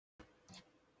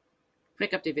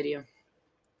Quick update video,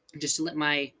 just to let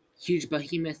my huge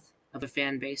behemoth of a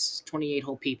fan base, 28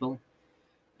 whole people,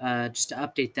 just to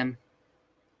update them.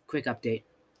 Quick update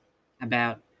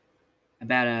about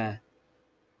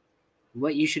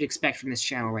what you should expect from this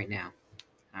channel right now.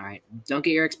 All right, don't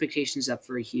get your expectations up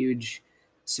for a huge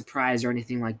surprise or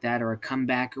anything like that, or a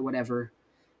comeback or whatever.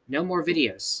 No more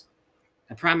videos.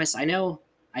 I promise. I know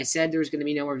I said there was going to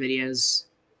be no more videos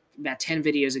about 10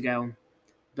 videos ago,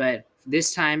 but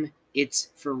this time it's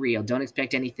for real. Don't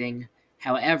expect anything.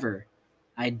 However,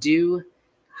 I do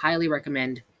highly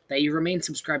recommend that you remain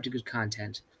subscribed to good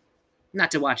content.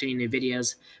 Not to watch any new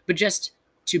videos, but just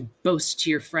to boast to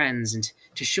your friends and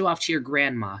to show off to your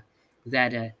grandma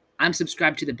that I'm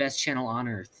subscribed to the best channel on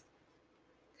earth.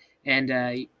 And,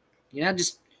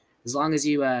 just as long as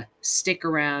you stick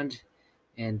around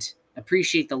and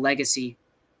appreciate the legacy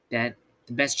that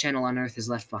the best channel on earth has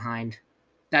left behind,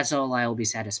 that's all I will be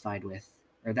satisfied with.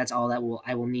 Or that's all that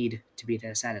I will need to be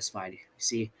satisfied. You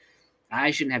see,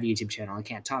 I shouldn't have a YouTube channel. I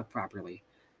can't talk properly.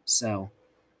 So,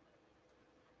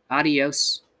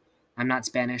 adios. I'm not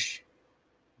Spanish,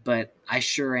 but I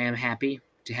sure am happy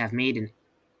to have made an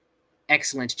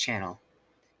excellent channel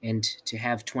and to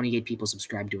have 28 people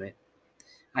subscribe to it.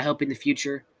 I hope in the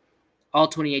future all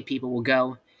 28 people will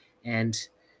go and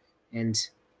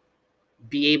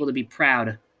be able to be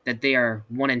proud that they are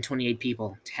 1 in 28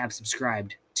 people to have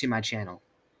subscribed to my channel.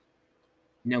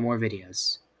 No more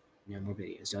videos. No more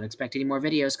videos. Don't expect any more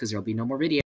videos because there will be no more videos.